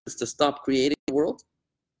needs to do is to stop creating the world,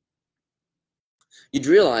 you'd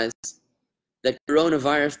realize that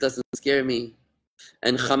coronavirus doesn't scare me,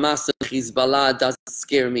 and Hamas and Hezbollah doesn't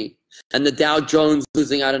scare me, and the Dow Jones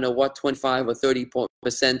losing, I don't know what, 25 or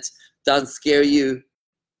 30% doesn't scare you,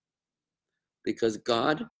 because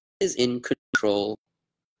God is in control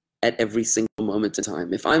at every single moment in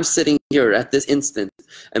time. If I'm sitting here at this instant,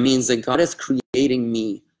 it means that God is creating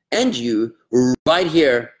me and you right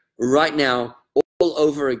here, right now, all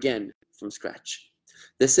over again from scratch.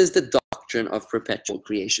 This is the doctrine of perpetual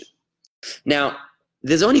creation. Now,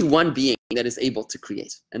 there's only one being that is able to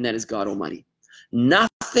create, and that is God Almighty.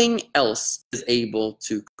 Nothing else is able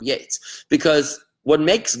to create, because what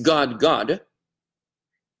makes God God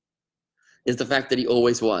is the fact that he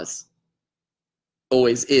always was,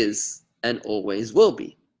 always is, and always will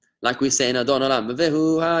be. Like we say in Adon Olam,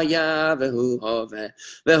 Vehu haya, vehu hove,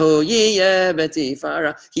 vehu yiyeh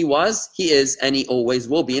betifara. He was, he is, and he always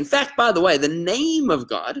will be. In fact, by the way, the name of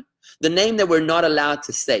God, the name that we're not allowed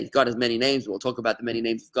to say, God has many names. We'll talk about the many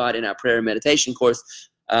names of God in our prayer and meditation course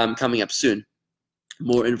coming up soon.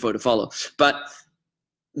 More info to follow. But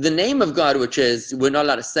the name of God, which is, we're not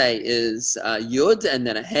allowed to say, is Yud, and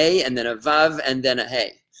then a Hey, and then a Vav, and then a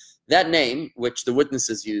Hey. That name, which the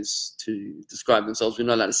witnesses use to describe themselves, we're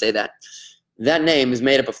not allowed to say that. That name is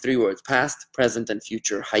made up of three words: past, present, and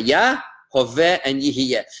future. Haya, Hoveh, and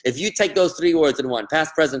Yihiyeh. If you take those three words in one,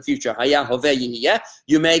 past, present, future, Haya, Hoveh, Yihiyeh,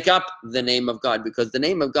 you make up the name of God, because the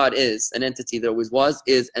name of God is an entity that always was,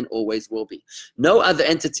 is, and always will be. No other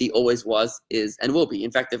entity always was, is, and will be.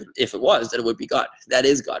 In fact, if it was, then it would be God. That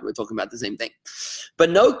is God. We're talking about the same thing.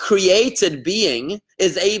 But no created being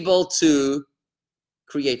is able to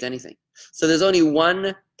create anything. So there's only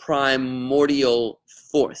one primordial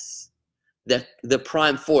force. The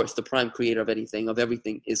prime force, the prime creator of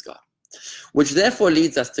everything is God. Which therefore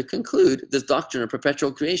leads us to conclude this doctrine of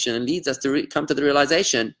perpetual creation, and leads us to come to the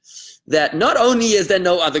realization that not only is there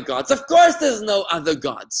no other gods, of course there's no other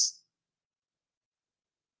gods.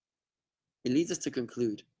 It leads us to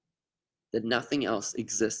conclude that nothing else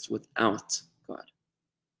exists without God.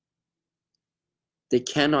 There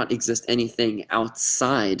cannot exist anything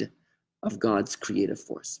outside of God's creative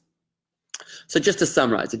force. So just to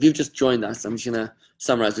summarize, if you've just joined us, I'm just going to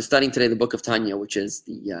summarize. We're studying today the book of Tanya, which is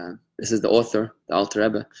this is the author, the Alter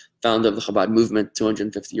Rebbe, founder of the Chabad movement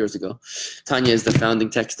 250 years ago. Tanya is the founding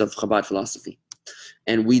text of Chabad philosophy.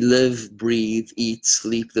 And we live, breathe, eat,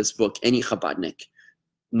 sleep this book. Any Chabadnik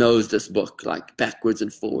knows this book like backwards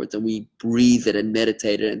and forwards, and we breathe it and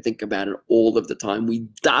meditate it and think about it all of the time. We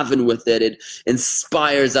daven with it. It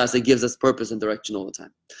inspires us. It gives us purpose and direction all the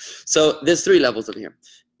time. So there's three levels over here.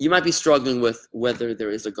 You might be struggling with whether there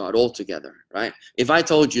is a God altogether, right? If I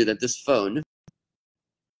told you that this phone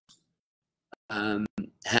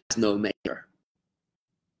has no maker,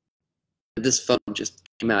 this phone just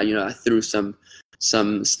came out, I threw some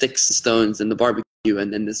sticks and stones in the barbecue,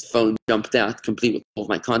 and then this phone jumped out complete with all of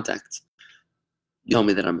my contacts. You tell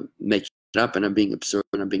me that I'm making it up and I'm being absurd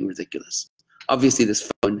and I'm being ridiculous. Obviously, this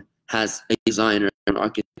phone has a designer and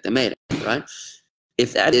architect that made it, right?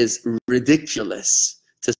 If that is ridiculous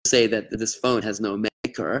to say that this phone has no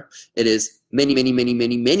maker, it is many, many, many,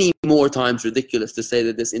 many, many more times ridiculous to say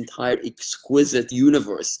that this entire exquisite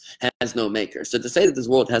universe has no maker. So to say that this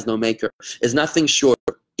world has no maker is nothing short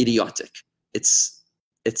of idiotic. It's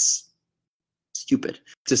stupid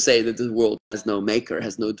to say that the world has no maker,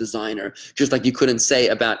 has no designer, just like you couldn't say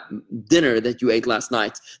about dinner that you ate last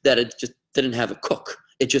night that it just didn't have a cook.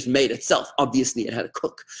 It just made itself. Obviously, it had a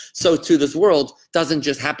cook. So to this world doesn't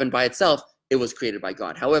just happen by itself. It was created by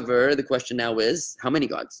God. However, the question now is, how many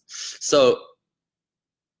gods? So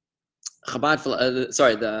Chabad,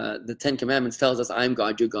 the Ten Commandments tells us, I am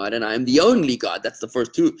God, your God, and I am the only God. That's the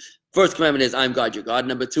first two. First commandment is, I am God, your God.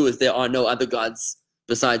 Number two is, there are no other gods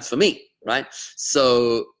besides for me, right?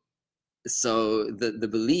 So So the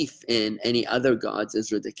belief in any other gods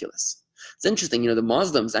is ridiculous. It's interesting, the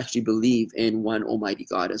Muslims actually believe in one Almighty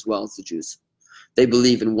God as well as the Jews. They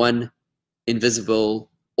believe in one invisible,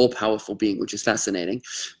 all-powerful being, which is fascinating.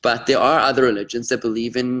 But there are other religions that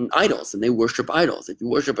believe in idols, and they worship idols. If you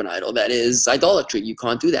worship an idol, that is idolatry. You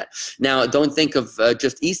can't do that. Now, don't think of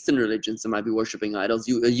just Eastern religions that might be worshiping idols.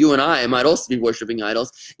 You and I might also be worshiping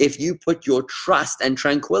idols if you put your trust and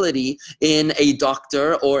tranquility in a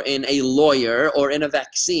doctor or in a lawyer or in a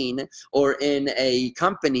vaccine or in a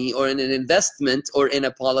company or in an investment or in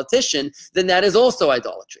a politician, then that is also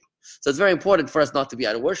idolatry. So it's very important for us not to be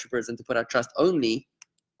idol worshippers and to put our trust only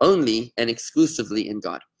and exclusively in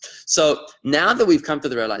God. So now that we've come to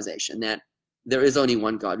the realization that there is only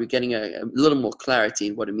one God, we're getting a little more clarity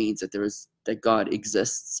in what it means that God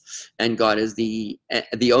exists, and God is the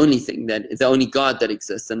only thing the only God that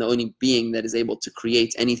exists, and the only being that is able to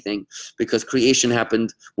create anything, because creation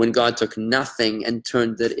happened when God took nothing and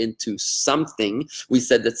turned it into something. We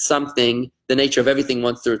said that something, the nature of everything,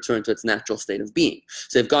 wants to return to its natural state of being.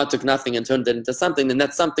 So if God took nothing and turned it into something, then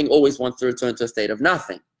that something always wants to return to a state of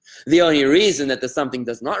nothing. The only reason that the something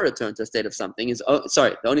does not return to a state of something is,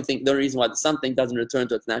 the only reason why the something doesn't return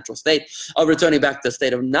to its natural state of returning back to a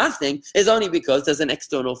state of nothing is only because there's an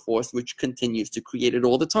external force which continues to create it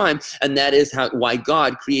all the time. And that is why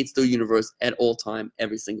God creates the universe at all time,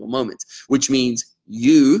 every single moment, which means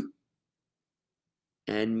you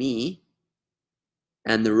and me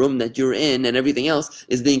and the room that you're in and everything else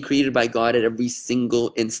is being created by God at every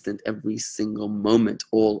single instant, every single moment,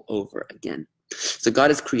 all over again. So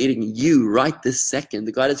God is creating you right this second.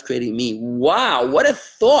 God is creating me. Wow, what a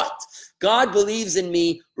thought. God believes in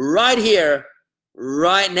me right here,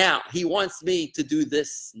 right now. He wants me to do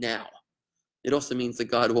this now. It also means that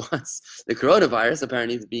God wants the coronavirus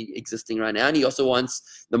apparently to be existing right now. And he also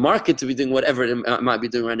wants the market to be doing whatever it might be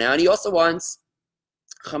doing right now. And he also wants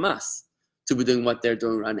Hamas to be doing what they're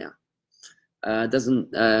doing right now.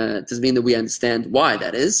 Doesn't mean that we understand why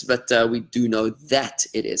that is, but we do know that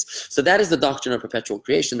it is. So that is the doctrine of perpetual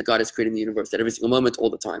creation, that God is creating the universe at every single moment,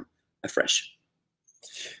 all the time, afresh.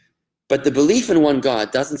 But the belief in one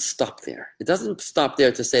God doesn't stop there. It doesn't stop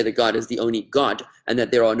there to say that God is the only God and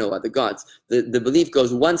that there are no other gods. The belief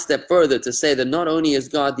goes one step further to say that not only is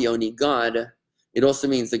God the only God, it also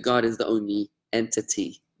means that God is the only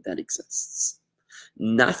entity that exists.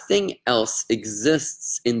 Nothing else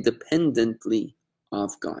exists independently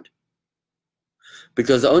of God.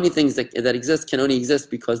 Because the only things that exist can only exist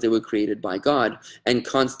because they were created by God and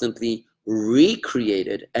constantly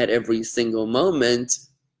recreated at every single moment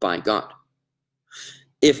by God.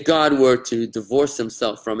 If God were to divorce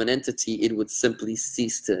himself from an entity, it would simply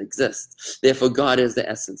cease to exist. Therefore, God is the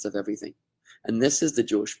essence of everything. And this is the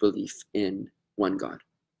Jewish belief in one God.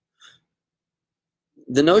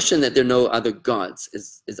 The notion that there are no other gods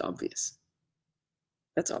is obvious.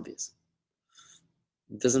 That's obvious.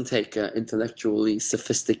 It doesn't take an intellectually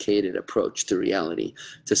sophisticated approach to reality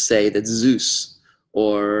to say that Zeus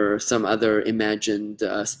or some other imagined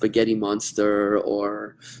spaghetti monster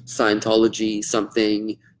or Scientology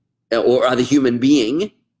something or other human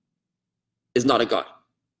being is not a god.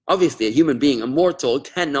 Obviously, a human being, a mortal,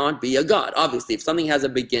 cannot be a god. Obviously, if something has a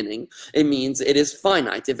beginning, it means it is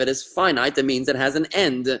finite. If it is finite, it means it has an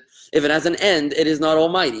end. If it has an end, it is not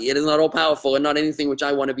almighty. It is not all-powerful and not anything which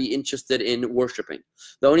I want to be interested in worshiping.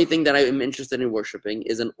 The only thing that I am interested in worshiping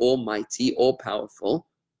is an almighty, all-powerful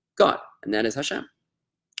God, and that is Hashem,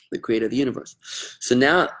 the creator of the universe. So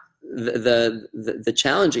now the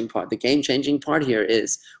challenging part, the game-changing part here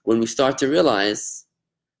is when we start to realize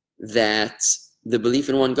that the belief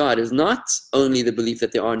in one God is not only the belief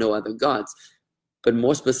that there are no other gods, but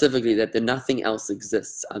more specifically that nothing else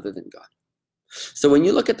exists other than God. So when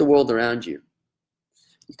you look at the world around you,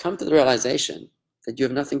 you come to the realization that you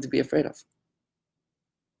have nothing to be afraid of.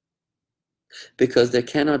 Because there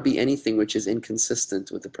cannot be anything which is inconsistent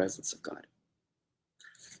with the presence of God.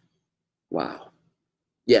 Wow.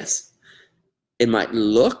 Yes, it might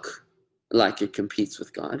look like it competes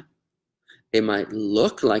with God. It might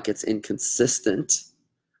look like it's inconsistent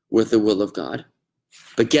with the will of God.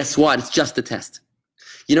 But guess what? It's just a test.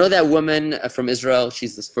 You know that woman from Israel?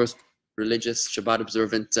 She's this first religious, Chabad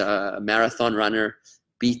observant marathon runner,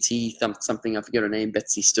 BT something, I forget her name,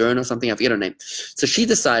 Betsy Stern or something, I forget her name. So she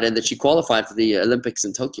decided that she qualified for the Olympics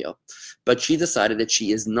in Tokyo, but she decided that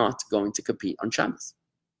she is not going to compete on Shabbos.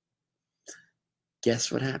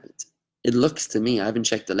 Guess what happened? It looks to me, I haven't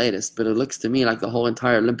checked the latest, but it looks to me like the whole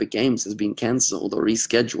entire Olympic Games has been canceled or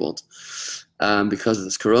rescheduled because of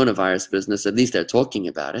this coronavirus business. At least they're talking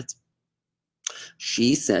about it.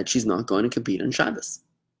 She said she's not going to compete on Shabbos.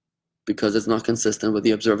 because it's not consistent with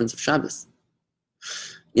the observance of Shabbos.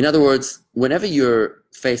 In other words, whenever you're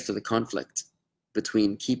faced with a conflict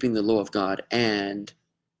between keeping the law of God and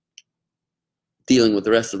dealing with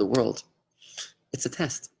the rest of the world, it's a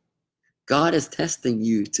test. God is testing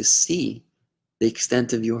you to see the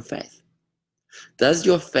extent of your faith. Does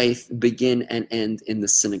your faith begin and end in the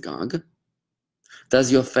synagogue?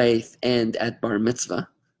 Does your faith end at bar mitzvah?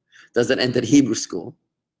 Does it end at Hebrew school?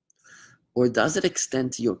 Or does it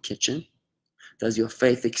extend to your kitchen? Does your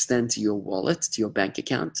faith extend to your wallet, to your bank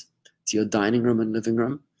account, to your dining room and living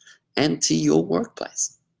room, and to your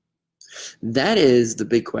workplace? That is the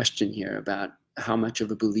big question here about how much of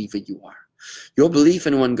a believer you are. Your belief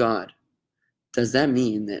in one God, does that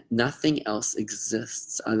mean that nothing else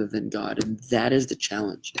exists other than God? And that is the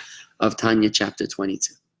challenge of Tanya chapter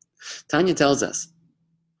 22. Tanya tells us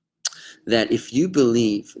that if you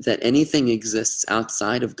believe that anything exists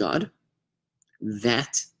outside of God,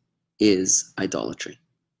 that is idolatry.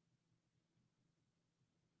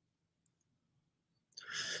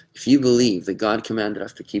 If you believe that God commanded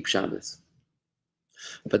us to keep Shabbos,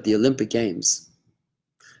 but the Olympic Games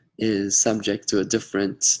is subject to a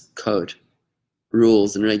different code,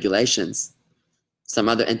 rules and regulations, some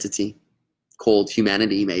other entity called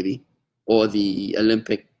humanity maybe, or the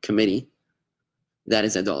Olympic Committee, that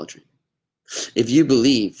is idolatry. If you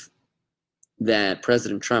believe that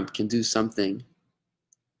President Trump can do something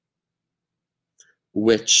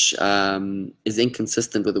which is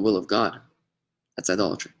inconsistent with the will of God, that's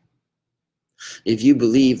idolatry. If you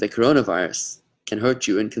believe that coronavirus can hurt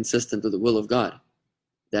you inconsistent with the will of God,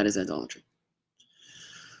 that is idolatry.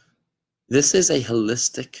 This is a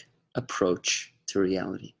holistic approach to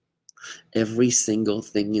reality. Every single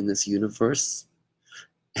thing in this universe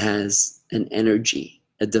has an energy,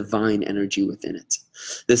 a divine energy within it.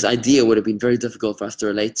 This idea would have been very difficult for us to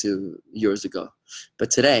relate to years ago.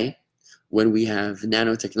 But today, when we have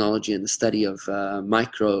nanotechnology and the study of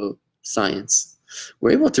microscience,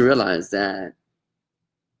 we're able to realize that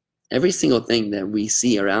every single thing that we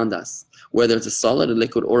see around us, whether it's a solid, a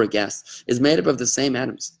liquid, or a gas, is made up of the same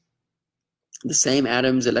atoms. The same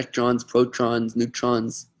atoms, electrons, protons,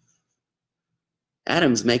 neutrons.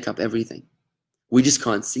 Atoms make up everything. We just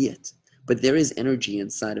can't see it. But there is energy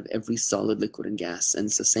inside of every solid, liquid, and gas, and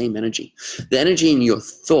it's the same energy. The energy in your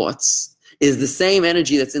thoughts is the same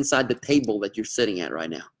energy that's inside the table that you're sitting at right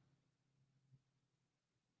now.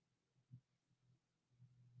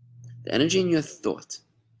 The energy in your thought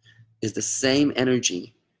is the same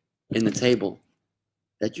energy in the table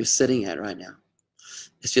that you're sitting at right now.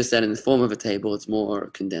 It's just that in the form of a table, it's more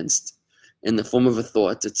condensed. In the form of a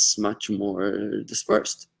thought, it's much more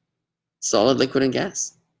dispersed. Solid, liquid, and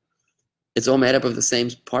gas. It's all made up of the same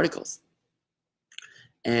particles.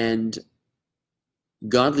 And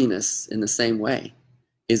godliness, in the same way,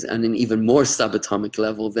 is on an even more subatomic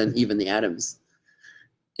level than even the atoms,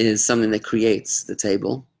 is something that creates the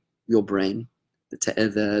table, your brain,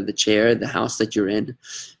 the chair, the house that you're in,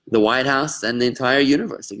 the White House, and the entire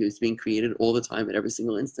universe. It's being created all the time at every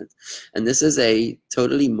single instant. And this is a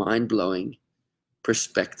totally mind-blowing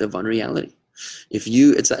perspective on reality.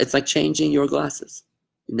 It's like changing your glasses.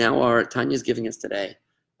 Now Tanya's giving us today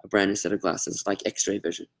a brand new set of glasses, like X-ray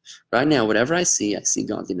vision. Right now, whatever I see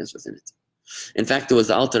godliness within it. In fact, there was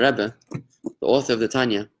the Alter Rebbe, the author of the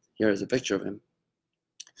Tanya. Here is a picture of him.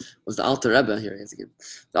 Was the Alter Rebbe, here he is again.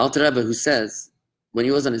 The Alter Rebbe who says, when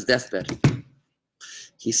he was on his deathbed,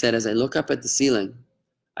 he said, as I look up at the ceiling,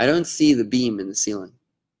 I don't see the beam in the ceiling.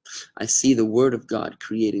 I see the Word of God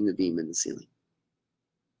creating the beam in the ceiling.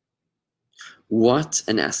 What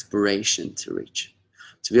an aspiration to reach.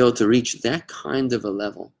 To be able to reach that kind of a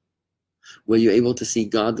level where you're able to see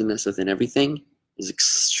godliness within everything is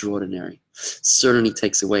extraordinary. Certainly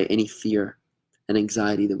takes away any fear and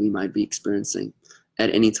anxiety that we might be experiencing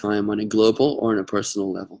at any time on a global or on a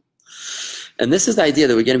personal level. And this is the idea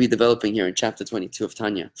that we're going to be developing here in chapter 22 of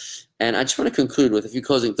Tanya. And I just want to conclude with a few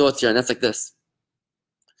closing thoughts here, and that's like this.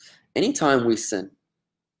 Anytime we sin,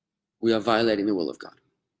 we are violating the will of God.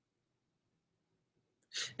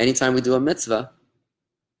 Anytime we do a mitzvah,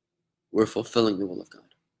 we're fulfilling the will of God.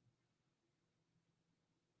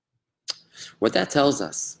 What that tells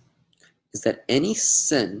us is that any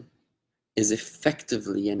sin is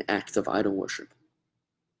effectively an act of idol worship.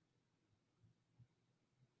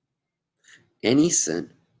 Any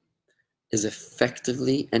sin is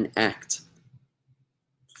effectively an act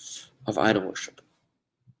of idol worship.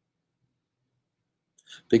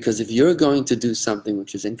 Because if you're going to do something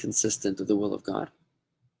which is inconsistent with the will of God,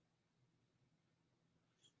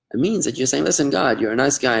 it means that you're saying, listen, God, you're a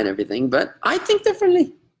nice guy and everything, but I think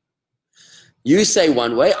differently. You say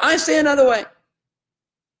one way, I say another way.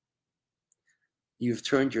 you've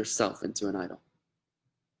turned yourself into an idol.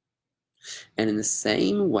 And in the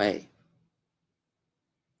same way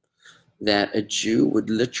that a Jew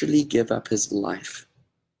would literally give up his life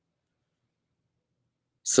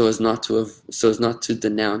so as not to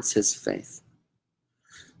denounce his faith,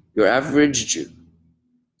 your average Jew,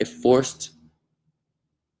 if forced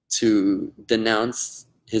to denounce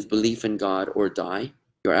his belief in God or die,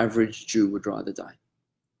 your average Jew would rather die.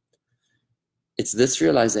 It's this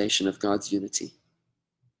realization of God's unity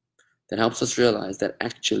that helps us realize that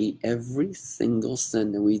actually every single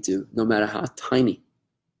sin that we do, no matter how tiny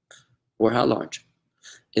or how large,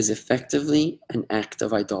 is effectively an act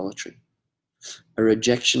of idolatry, a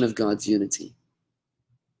rejection of God's unity.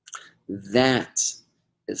 That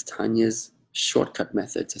is Tanya's shortcut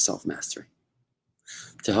method to self-mastery,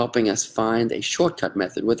 to helping us find a shortcut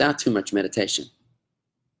method without too much meditation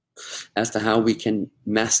as to how we can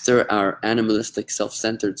master our animalistic,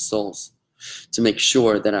 self-centered souls, to make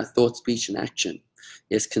sure that our thought, speech, and action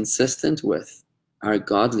is consistent with our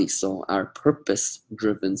godly soul, our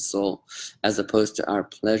purpose-driven soul, as opposed to our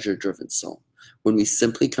pleasure-driven soul. When we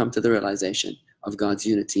simply come to the realization of God's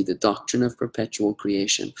unity, the doctrine of perpetual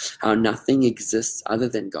creation, how nothing exists other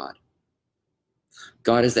than God.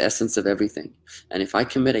 God is the essence of everything. And if I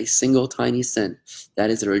commit a single tiny sin, that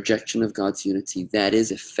is a rejection of God's unity. That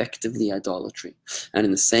is effectively idolatry. And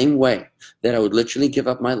in the same way that I would literally give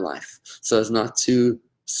up my life so as not to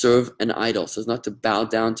serve an idol, so as not to bow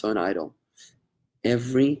down to an idol,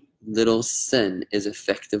 every little sin is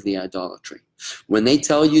effectively idolatry. When they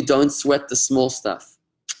tell you don't sweat the small stuff,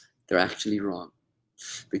 they're actually wrong.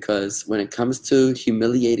 Because when it comes to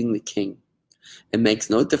humiliating the king, it makes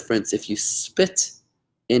no difference if you spit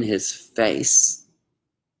in his face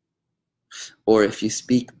or if you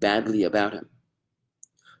speak badly about him.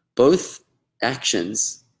 Both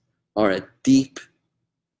actions are a deep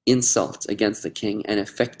insult against the king and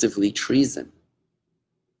effectively treason.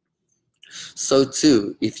 So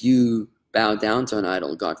too, if you bow down to an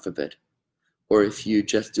idol, God forbid, or if you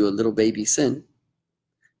just do a little baby sin,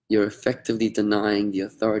 you're effectively denying the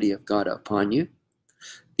authority of God upon you,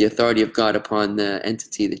 the authority of God upon the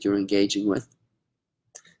entity that you're engaging with,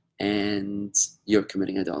 and you're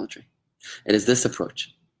committing idolatry. It is this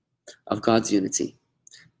approach of God's unity,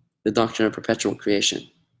 the doctrine of perpetual creation,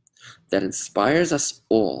 that inspires us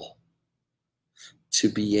all to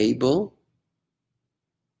be able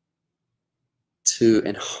to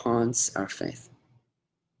enhance our faith,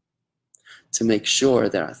 to make sure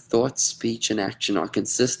that our thoughts, speech, and action are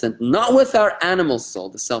consistent, not with our animal soul,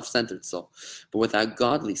 the self-centered soul, but with our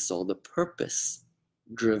godly soul, the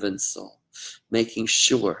purpose-driven soul, making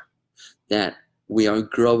sure that we are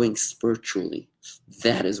growing spiritually.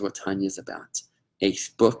 That is what Tanya is about. A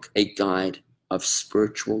book, a guide of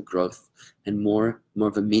spiritual growth and more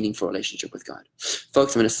of a meaningful relationship with God.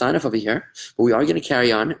 Folks, I'm going to sign off over here, but we are going to carry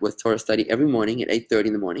on with Torah study every morning at 8:30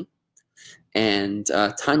 in the morning. And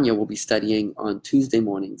Tanya will be studying on Tuesday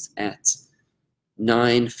mornings at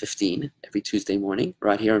 9:15 every Tuesday morning,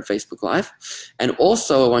 right here on Facebook Live. And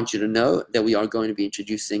also, I want you to know that we are going to be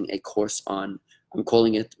introducing a course on, I'm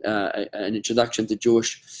calling it an introduction to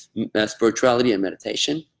Jewish spirituality and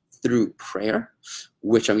meditation through prayer,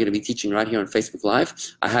 which I'm going to be teaching right here on Facebook Live.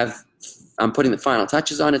 I'm putting the final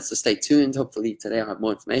touches on it, so stay tuned. Hopefully today I'll have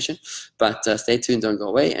more information, but stay tuned, don't go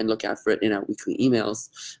away, and look out for it in our weekly emails.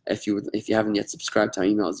 If you haven't yet subscribed to our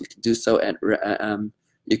emails, you can do so at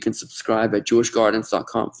you can subscribe at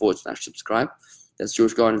jewishgardens.com/subscribe. That's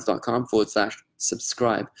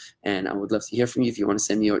jewishgardens.com/subscribe. And I would love to hear from you if you want to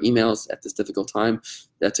send me your emails at this difficult time.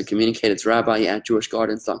 To communicate, it's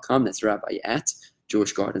rabbi@jewishgardens.com. That's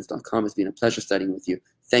rabbi@jewishgardens.com. It's been a pleasure studying with you.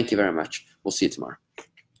 Thank you very much. We'll see you tomorrow.